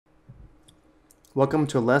Welcome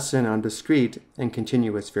to a lesson on discrete and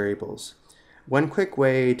continuous variables. One quick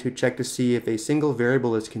way to check to see if a single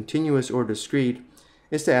variable is continuous or discrete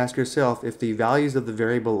is to ask yourself if the values of the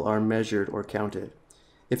variable are measured or counted.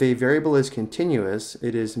 If a variable is continuous,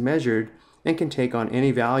 it is measured and can take on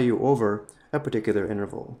any value over a particular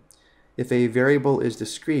interval. If a variable is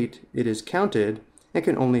discrete, it is counted and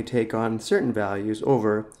can only take on certain values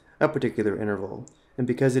over a particular interval. And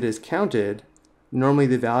because it is counted, normally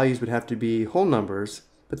the values would have to be whole numbers,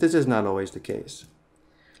 but this is not always the case.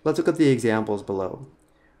 Let's look at the examples below.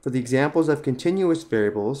 For the examples of continuous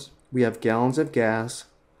variables, we have gallons of gas,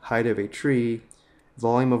 height of a tree,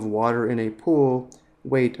 volume of water in a pool,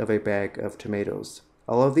 weight of a bag of tomatoes.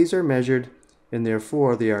 All of these are measured, and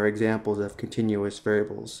therefore they are examples of continuous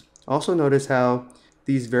variables. Also notice how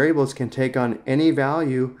these variables can take on any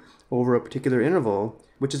value over a particular interval,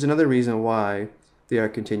 which is another reason why they are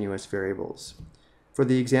continuous variables. For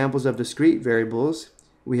the examples of discrete variables,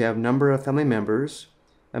 we have number of family members,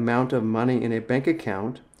 amount of money in a bank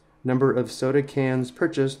account, number of soda cans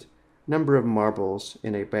purchased, number of marbles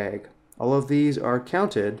in a bag. All of these are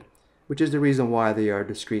counted, which is the reason why they are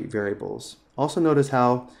discrete variables. Also notice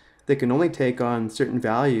how they can only take on certain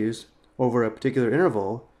values over a particular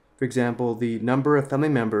interval. For example, the number of family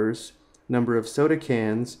members, number of soda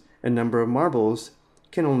cans, and number of marbles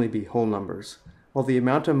can only be whole numbers, while the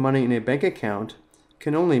amount of money in a bank account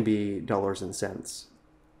can only be dollars and cents.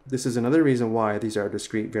 This is another reason why these are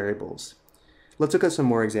discrete variables. Let's look at some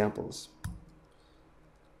more examples.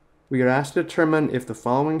 We are asked to determine if the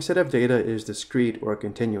following set of data is discrete or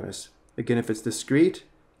continuous. Again, if it's discrete,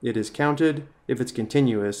 it is counted. If it's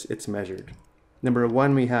continuous, it's measured. Number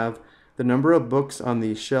one, we have the number of books on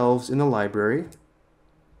the shelves in the library.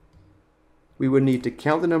 We would need to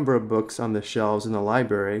count the number of books on the shelves in the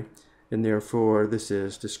library, and therefore this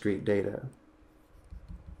is discrete data.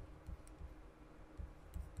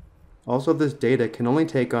 Also, this data can only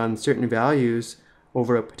take on certain values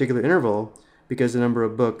over a particular interval because the number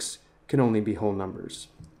of books can only be whole numbers.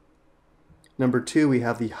 Number two, we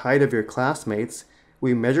have the height of your classmates.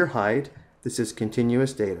 We measure height. This is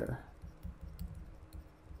continuous data.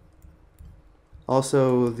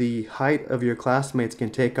 Also, the height of your classmates can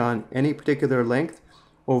take on any particular length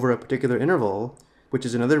over a particular interval, which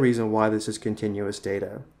is another reason why this is continuous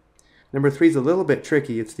data. Number three is a little bit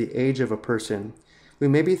tricky. It's the age of a person. We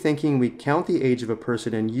may be thinking we count the age of a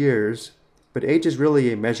person in years, but age is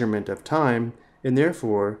really a measurement of time, and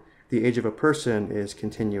therefore the age of a person is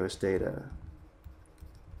continuous data.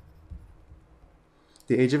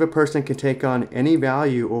 The age of a person can take on any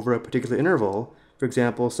value over a particular interval. For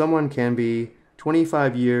example, someone can be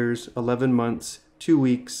 25 years, 11 months, 2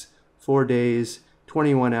 weeks, 4 days,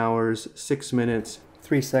 21 hours, 6 minutes,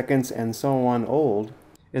 3 seconds, and so on old,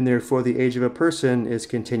 and therefore the age of a person is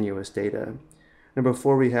continuous data. Number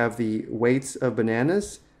four, we have the weights of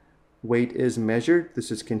bananas. Weight is measured.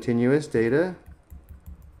 This is continuous data.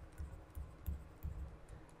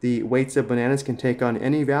 The weights of bananas can take on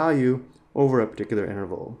any value over a particular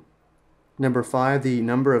interval. Number five, the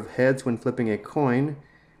number of heads when flipping a coin.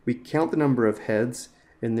 We count the number of heads,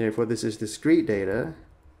 and therefore this is discrete data.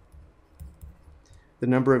 The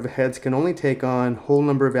number of heads can only take on whole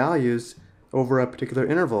number values over a particular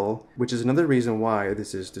interval, which is another reason why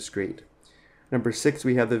this is discrete. Number six,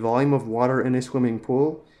 we have the volume of water in a swimming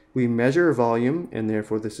pool. We measure volume, and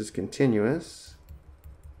therefore this is continuous.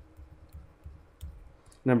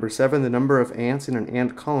 Number seven, the number of ants in an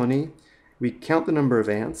ant colony. We count the number of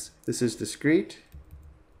ants. This is discrete.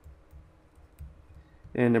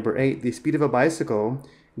 And number eight, the speed of a bicycle.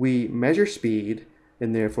 We measure speed,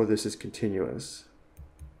 and therefore this is continuous.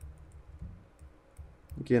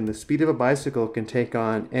 Again, the speed of a bicycle can take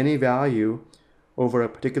on any value over a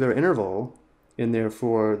particular interval, and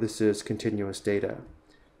therefore this is continuous data.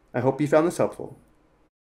 I hope you found this helpful.